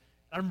 10.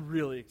 I'm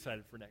really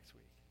excited for next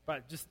week.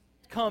 But just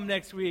come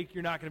next week.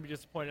 You're not going to be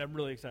disappointed. I'm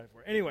really excited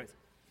for it. Anyways.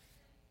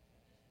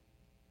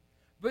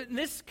 But in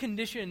this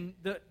condition,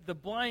 the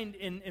blind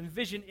in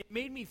vision, it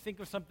made me think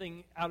of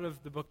something out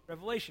of the book of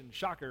Revelation.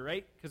 Shocker,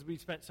 right? Because we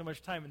spent so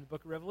much time in the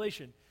book of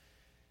Revelation.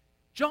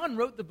 John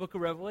wrote the book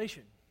of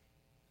Revelation.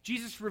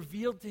 Jesus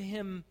revealed to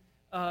him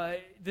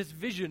this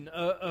vision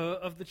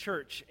of the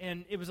church,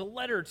 and it was a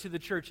letter to the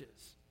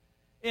churches.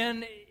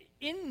 And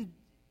in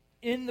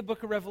the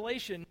book of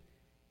Revelation,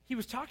 he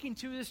was talking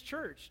to this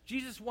church.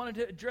 Jesus wanted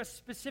to address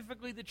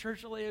specifically the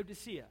church of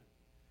Laodicea.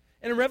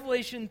 And in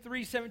Revelation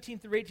 3:17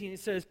 through 18, it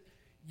says,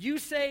 "You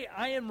say,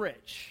 'I am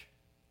rich.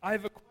 I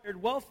have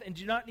acquired wealth and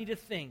do not need a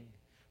thing.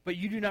 But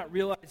you do not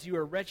realize you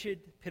are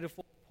wretched,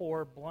 pitiful,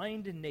 poor,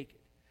 blind, and naked.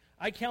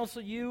 I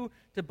counsel you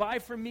to buy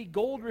from me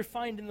gold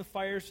refined in the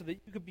fire so that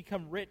you could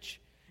become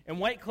rich, and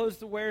white clothes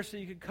to wear so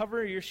you could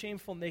cover your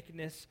shameful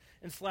nakedness,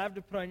 and salve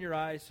to put on your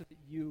eyes so that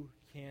you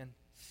can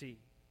see.'"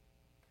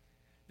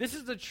 This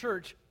is the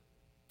church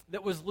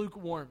that was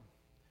lukewarm.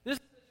 This is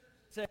the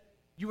church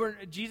that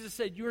said, Jesus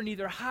said, "You are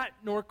neither hot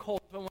nor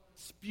cold, so I want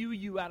to spew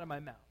you out of my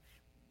mouth."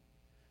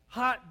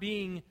 Hot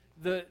being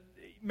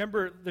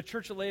remember the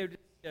church of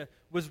Laodicea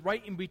was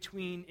right in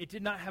between. It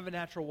did not have a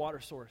natural water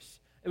source.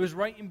 It was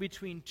right in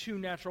between 2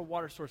 natural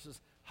water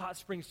sources, hot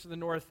springs to the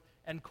north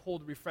and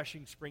cold,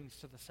 refreshing springs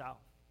to the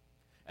south.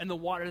 And the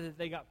water that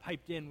they got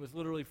piped in was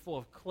literally full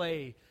of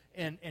clay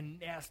and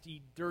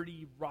nasty,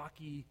 dirty,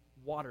 rocky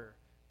water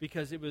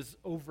because it was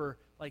over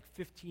like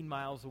 15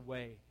 miles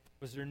away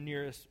was their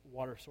nearest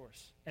water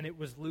source, and it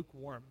was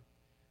lukewarm.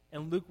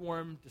 And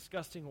lukewarm,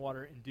 disgusting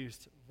water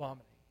induced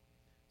vomiting.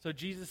 So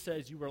Jesus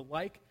says, you are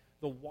like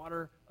the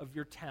water of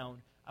your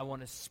town. I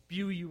want to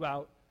spew you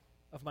out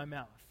of my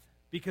mouth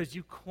because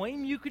you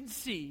claim you can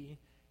see,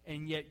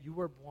 and yet you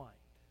are blind.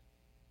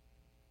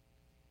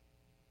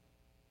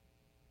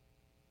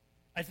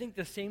 I think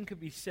the same could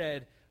be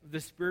said of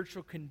the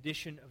spiritual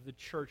condition of the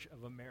Church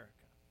of America.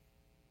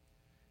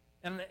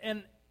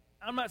 And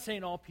I'm not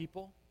saying all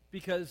people,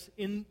 because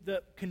in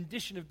the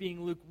condition of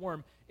being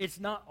lukewarm, it's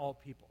not all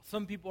people.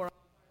 Some people are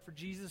for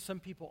Jesus, some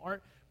people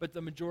aren't, but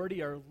the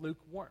majority are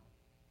lukewarm.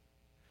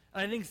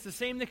 And I think it's the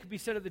same that could be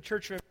said of the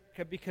Church of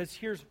America, because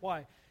here's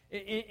why.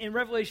 In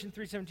Revelation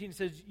 3:17, it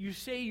says, you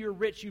say you're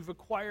rich, you've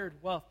acquired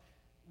wealth.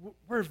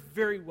 We're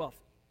very wealthy.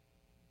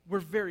 We're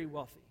very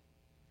wealthy.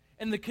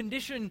 And the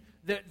condition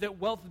that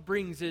wealth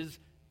brings is,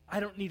 I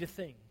don't need a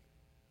thing.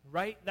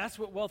 Right? That's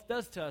what wealth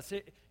does to us.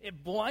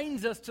 It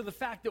blinds us to the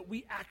fact that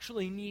we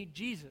actually need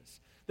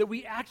Jesus, that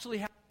we actually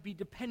have to be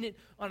dependent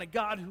on a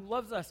God who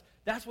loves us.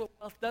 That's what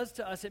wealth does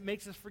to us. It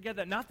makes us forget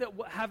that. Not that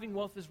having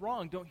wealth is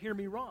wrong. Don't hear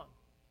me wrong.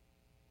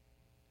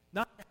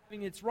 Not that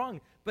having it's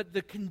wrong, but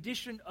the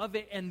condition of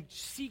it and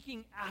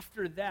seeking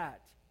after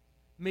that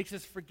makes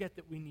us forget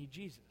that we need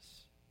Jesus.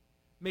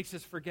 Makes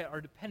us forget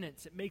our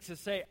dependence. It makes us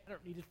say, I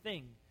don't need a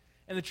thing.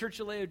 And the church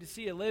of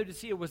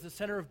Laodicea was the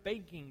center of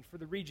banking for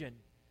the region.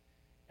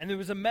 And there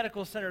was a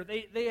medical center.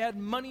 They had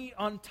money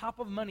on top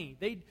of money.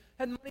 They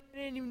had money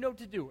they didn't even know what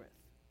to do with.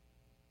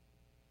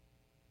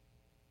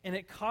 And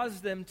it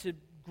caused them to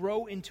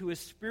grow into a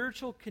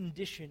spiritual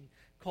condition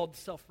called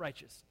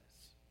self-righteousness.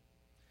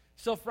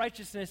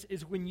 Self-righteousness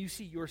is when you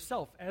see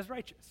yourself as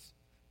righteous.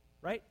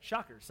 Right?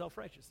 Shocker,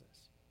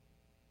 self-righteousness.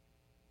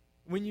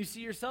 When you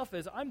see yourself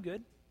as, I'm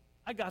good.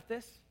 I got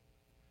this.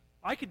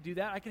 I could do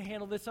that. I can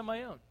handle this on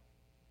my own.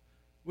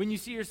 When you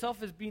see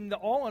yourself as being the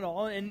all in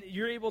all and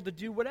you're able to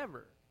do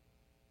whatever.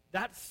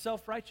 That's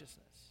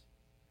self-righteousness.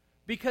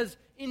 Because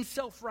in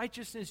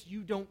self-righteousness,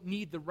 you don't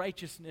need the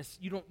righteousness.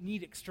 You don't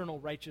need external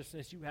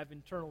righteousness. You have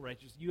internal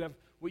righteousness. You have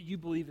what you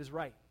believe is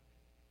right.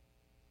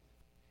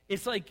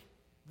 It's like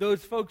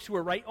those folks who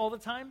are right all the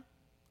time.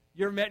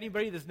 You ever met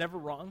anybody that's never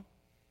wrong?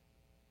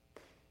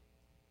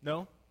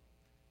 No?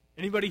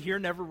 Anybody here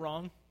never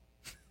wrong?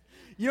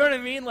 You know what I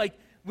mean? Like,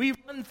 we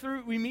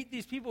meet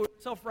these people who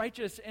are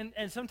self-righteous,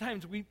 and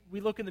sometimes we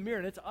look in the mirror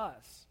and it's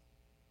us.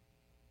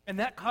 And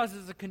that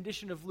causes a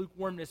condition of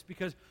lukewarmness,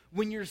 because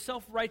when you're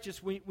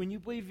self-righteous, when you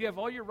believe you have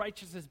all your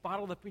righteousness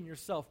bottled up in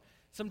yourself,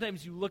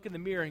 sometimes you look in the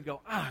mirror and go,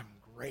 I'm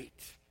great,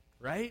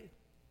 right?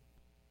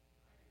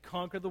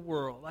 Conquer the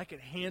world. I can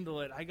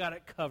handle it. I got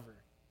it covered.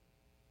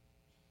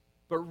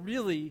 But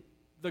really,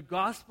 the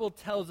gospel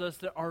tells us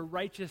that our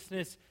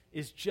righteousness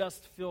is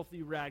just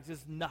filthy rags,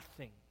 is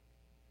nothing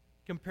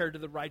compared to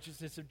the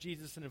righteousness of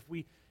Jesus. And if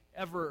we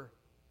ever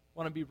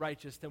want to be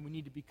righteous, then we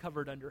need to be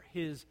covered under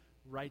his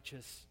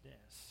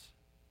righteousness.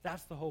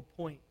 That's the whole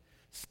point.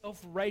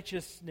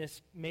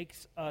 Self-righteousness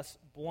makes us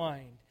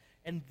blind.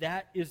 And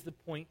that is the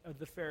point of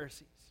the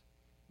Pharisees.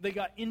 They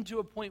got into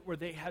a point where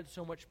they had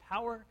so much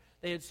power,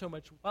 they had so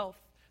much wealth,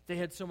 they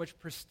had so much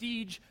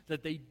prestige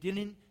that they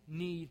didn't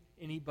need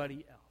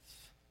anybody else.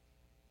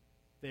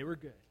 They were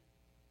good.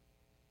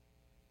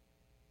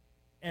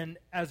 And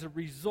as a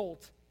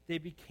result, they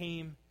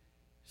became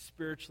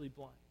spiritually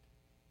blind.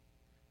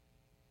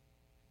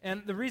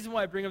 And the reason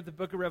why I bring up the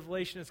book of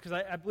Revelation is because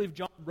I believe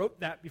John wrote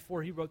that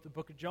before he wrote the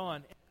book of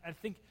John. I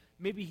think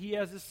maybe he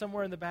has this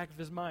somewhere in the back of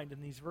his mind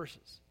in these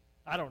verses.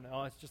 I don't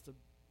know. It's just a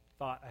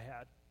thought I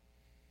had.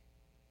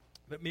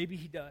 But maybe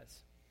he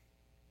does.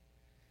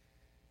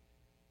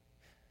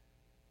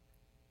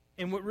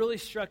 And what really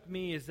struck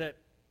me is that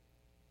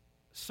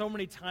so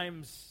many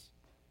times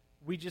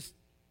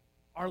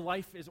our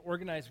life is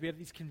organized. We have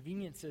these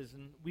conveniences,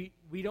 and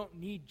we don't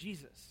need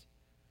Jesus.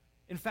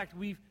 In fact,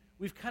 we've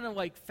kind of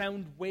like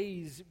found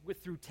ways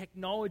through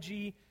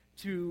technology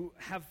to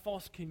have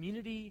false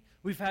community.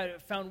 We've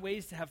found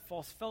ways to have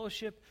false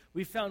fellowship.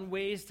 We've found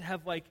ways to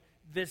have like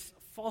this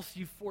false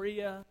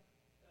euphoria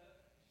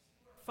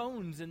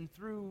phones and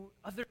through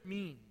other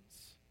means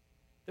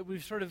that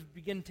we've sort of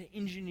begun to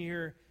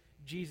engineer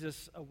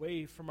Jesus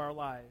away from our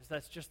lives.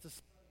 That's just a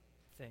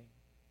thing.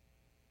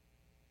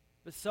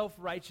 But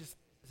self-righteousness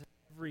is an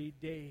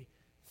everyday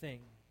thing.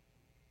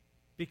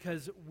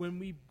 Because when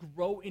we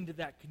grow into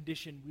that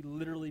condition, we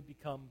literally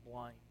become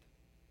blind.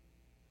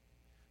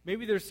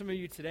 Maybe there's some of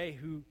you today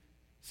who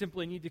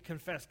simply need to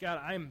confess,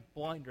 God, I'm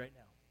blind right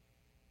now.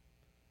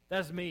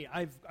 That's me.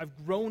 I've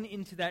grown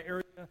into that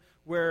area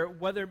where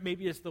whether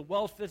maybe it's the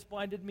wealth that's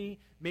blinded me,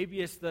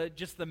 maybe it's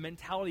just the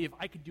mentality of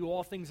I could do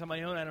all things on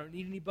my own, I don't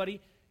need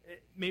anybody.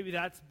 Maybe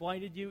that's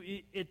blinded you.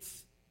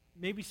 It's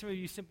maybe some of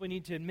you simply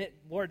need to admit,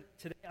 Lord,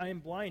 today I am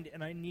blind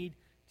and I need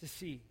to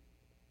see.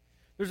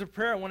 There's a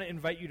prayer I want to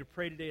invite you to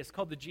pray today. It's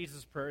called the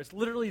Jesus Prayer. It's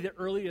literally the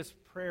earliest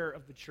prayer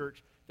of the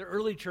church. The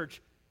early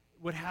church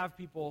would have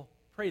people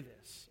pray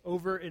this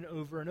over and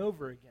over and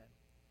over again.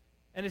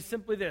 And it's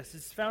simply this.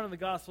 It's found in the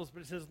Gospels,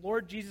 but it says,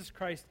 Lord Jesus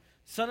Christ,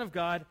 Son of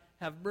God,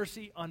 have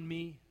mercy on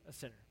me, a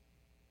sinner.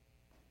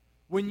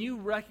 When you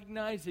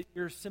recognize that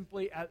you're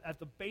simply at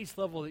the base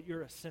level that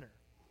you're a sinner,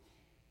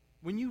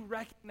 when you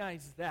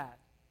recognize that,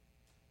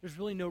 there's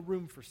really no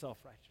room for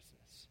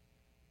self-righteousness.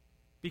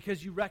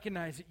 Because you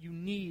recognize that you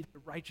need the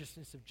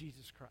righteousness of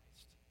Jesus Christ.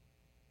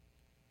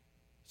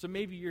 So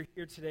maybe you're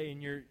here today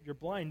and you're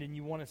blind and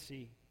you want to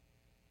see.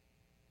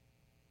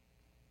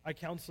 I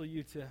counsel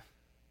you to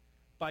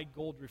buy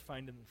gold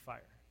refined in the fire.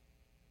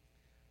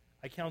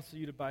 I counsel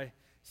you to buy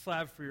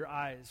salve for your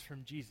eyes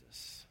from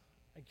Jesus.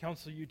 I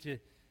counsel you to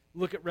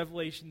look at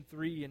Revelation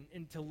 3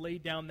 and to lay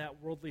down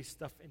that worldly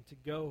stuff and to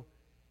go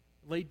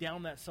lay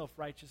down that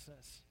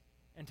self-righteousness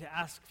and to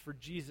ask for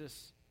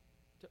Jesus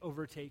to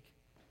overtake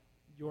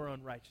your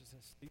own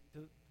righteousness,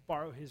 to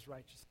borrow his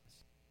righteousness.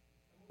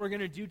 What we're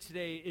going to do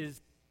today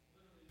is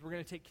we're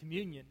going to take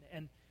communion,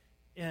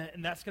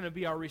 and that's going to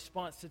be our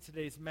response to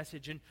today's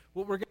message. And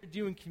what we're going to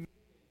do in communion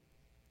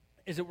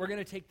is that we're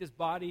going to take this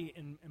body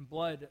and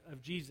blood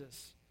of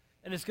Jesus,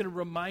 and it's going to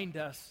remind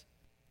us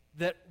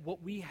that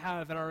what we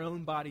have in our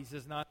own bodies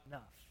is not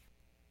enough.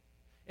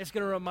 It's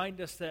going to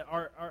remind us that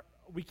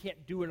we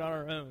can't do it on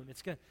our own.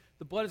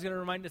 The blood is going to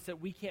remind us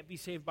that we can't be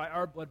saved by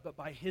our blood, but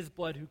by his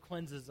blood who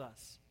cleanses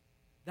us.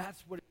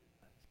 That's what it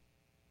does.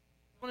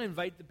 I want to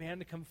invite the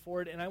band to come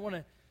forward, and I want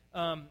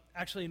to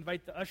actually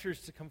invite the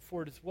ushers to come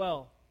forward as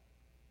well.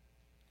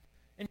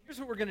 And here's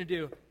what we're going to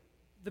do.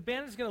 The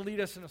band is going to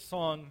lead us in a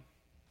song,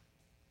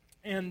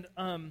 and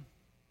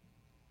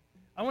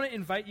I want to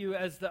invite you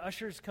as the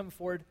ushers come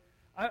forward.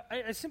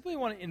 I simply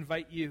want to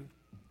invite you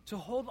to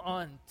hold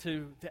on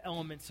to the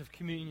elements of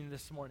communion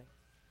this morning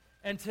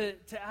and to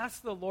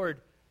ask the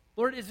Lord,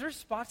 is there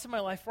spots in my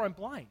life where I'm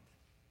blind?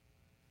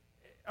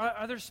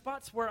 Are there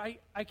spots where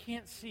I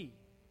can't see?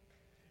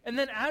 And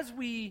then as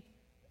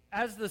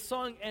the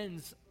song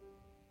ends,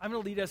 I'm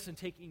going to lead us in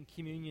taking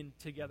communion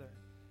together.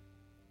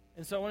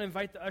 And so I want to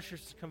invite the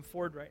ushers to come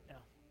forward right now.